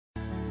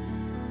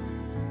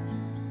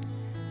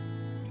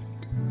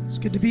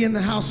Good to be in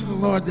the house of the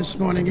Lord this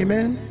morning,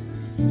 amen.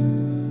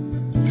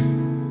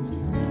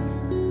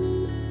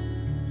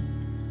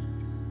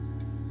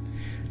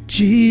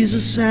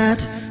 Jesus at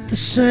the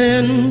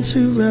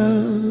center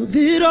of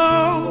it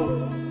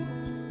all.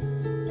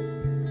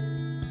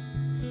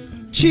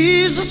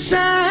 Jesus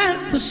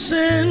at the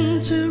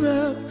center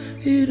of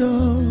it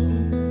all.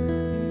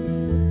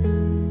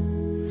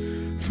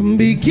 From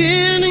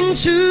beginning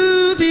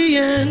to the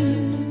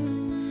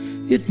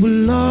end, it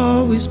will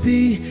always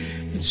be.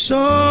 It's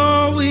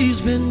always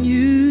been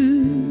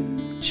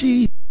you,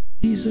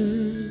 Jesus,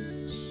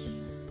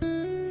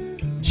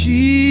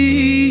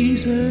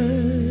 Jesus,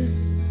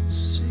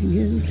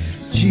 singing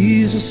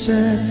Jesus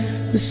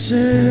at the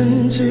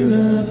center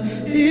of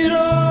it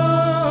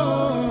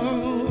all.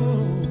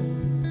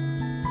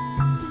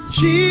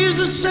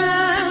 Jesus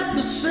at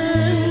the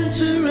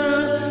center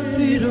of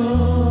it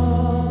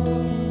all.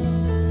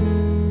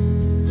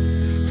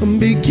 From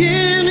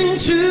beginning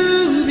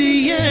to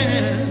the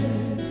end,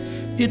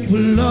 it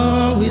will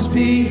always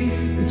be,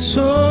 it's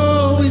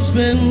always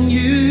been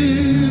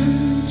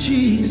you,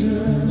 Jesus,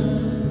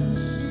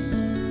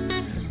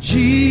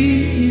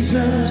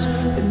 Jesus,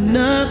 and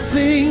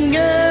nothing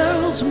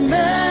else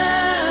matters.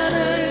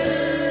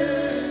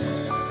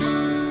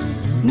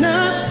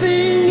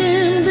 Nothing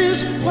in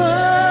this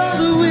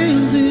world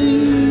will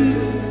do.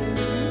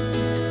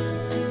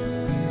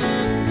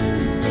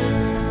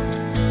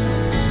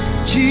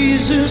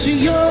 Jesus,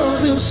 you're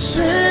the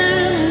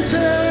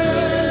center.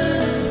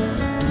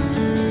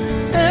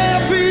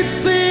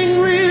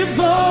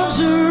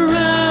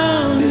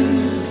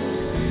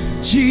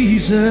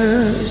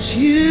 Jesus,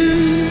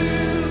 you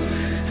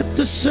at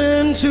the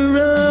center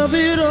of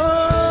it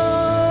all.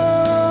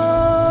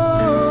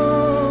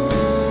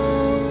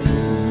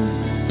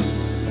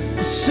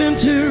 The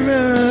center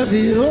of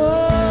it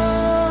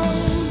all.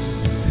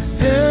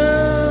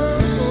 Yeah.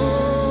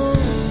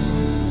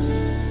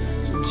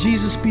 So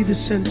Jesus be the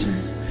center.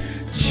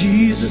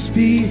 Jesus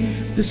be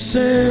the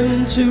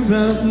center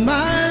of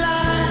my life.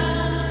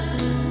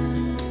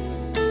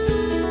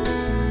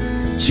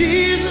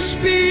 Jesus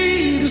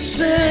be the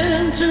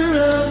center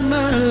of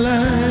my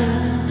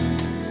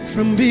life.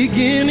 From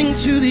beginning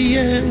to the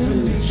end,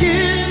 from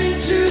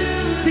beginning to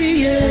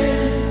the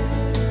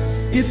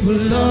end, it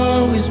will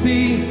always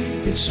be,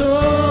 it's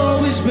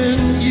always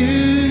been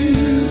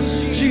you,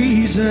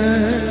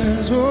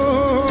 Jesus,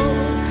 oh,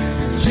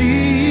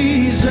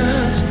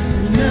 Jesus,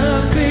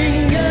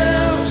 nothing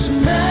else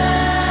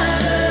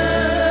matters,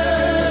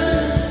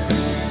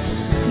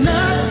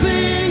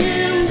 nothing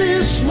in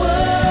this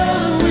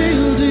world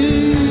will do.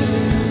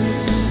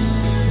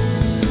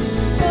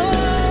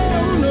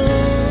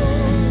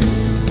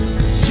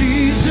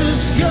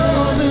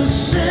 You're the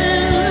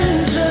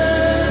center.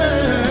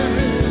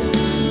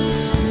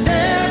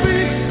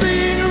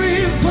 Everything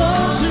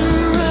revolves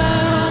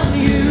around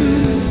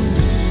you,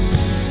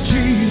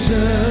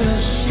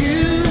 Jesus.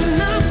 You,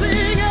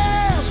 nothing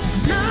else,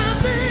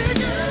 nothing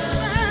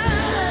else,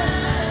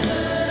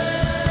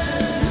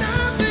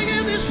 nothing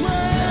in this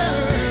world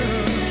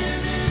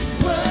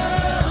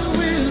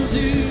will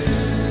do.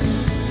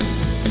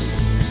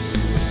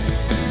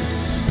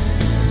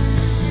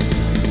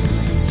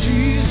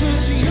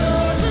 Jesus, you're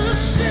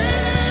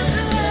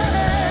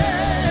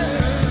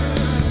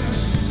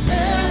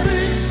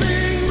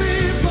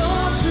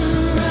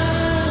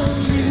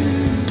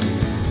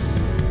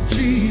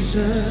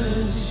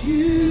Jesus,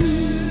 you.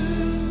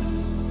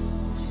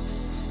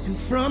 And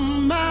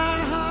from my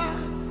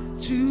heart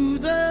to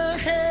the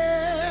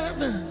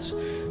heavens,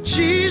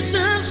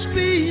 Jesus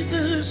be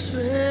the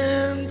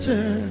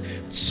center.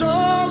 It's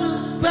all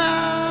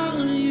about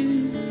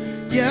you.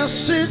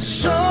 Yes,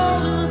 it's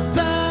all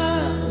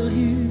about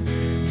you.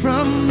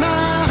 From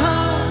my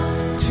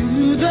heart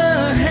to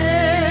the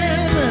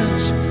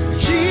heavens,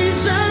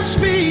 Jesus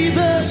be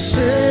the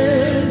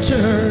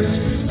center.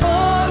 It's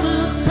all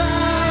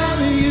about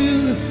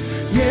you.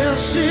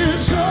 Yes,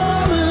 it's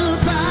all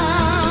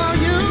about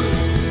you.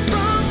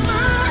 From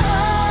my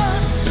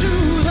heart to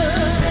the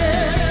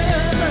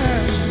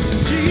heavens,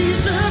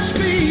 Jesus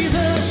be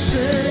the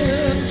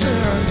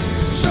center.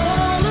 It's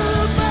all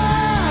about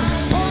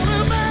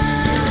you. It's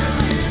all about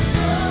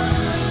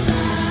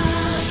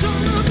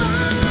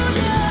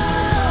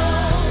you.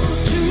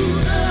 To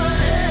the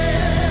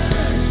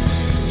heavens,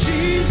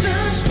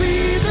 Jesus be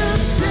the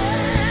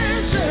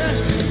center.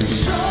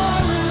 It's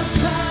all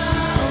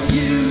about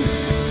you.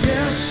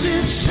 Yes,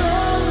 it's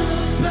all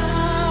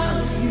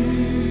about you.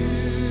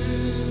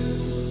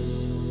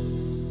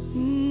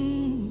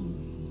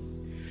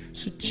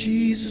 So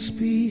Jesus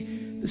be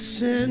the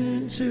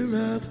center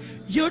of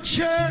your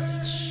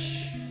church,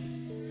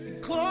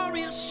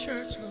 glorious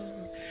church,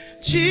 Lord.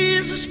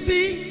 Jesus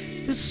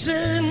be the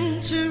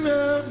center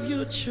of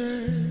your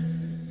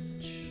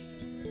church.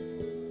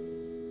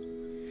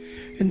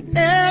 And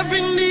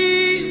every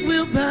knee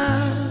will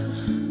bow,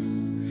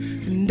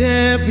 and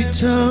every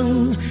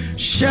tongue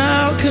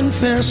shall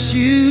confess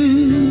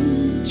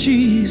you,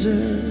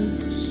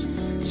 Jesus.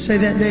 Say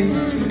that name,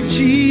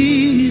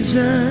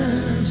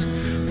 Jesus.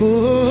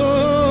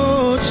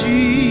 Oh, Jesus.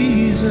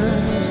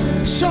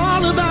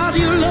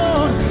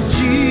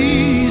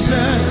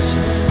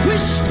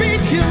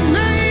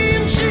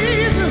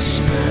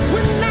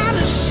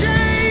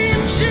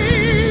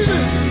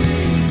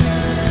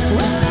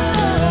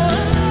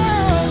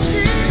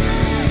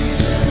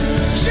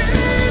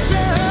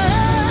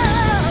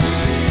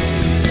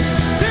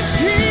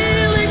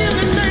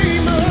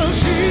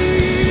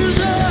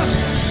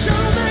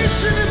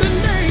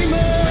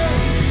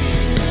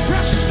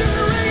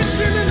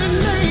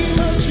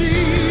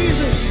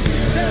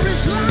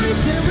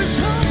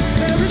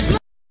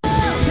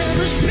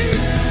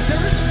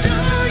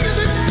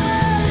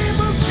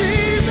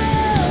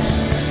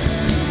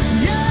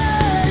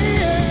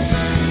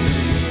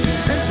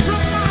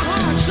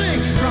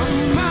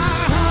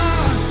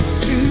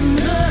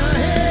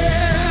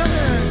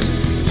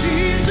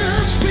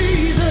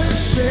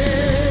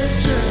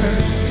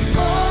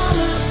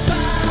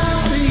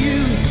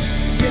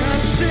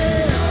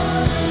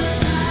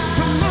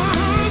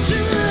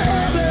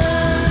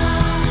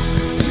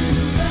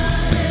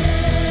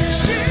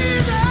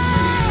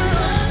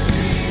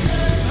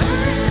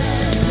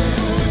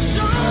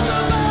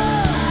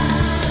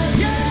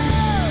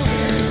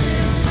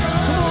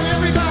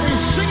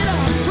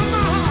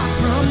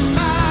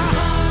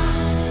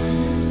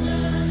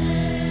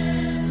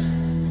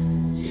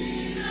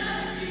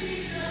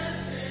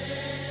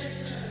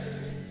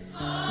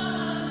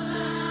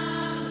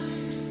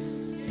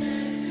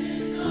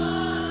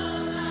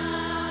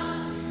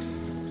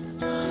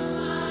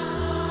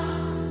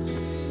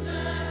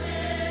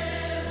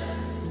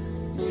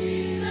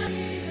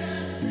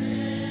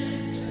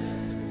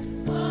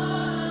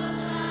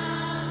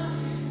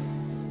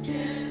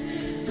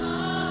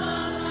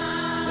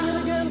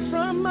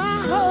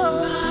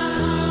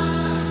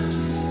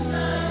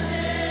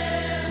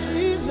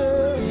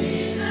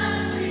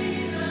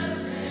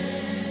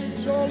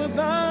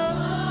 forever.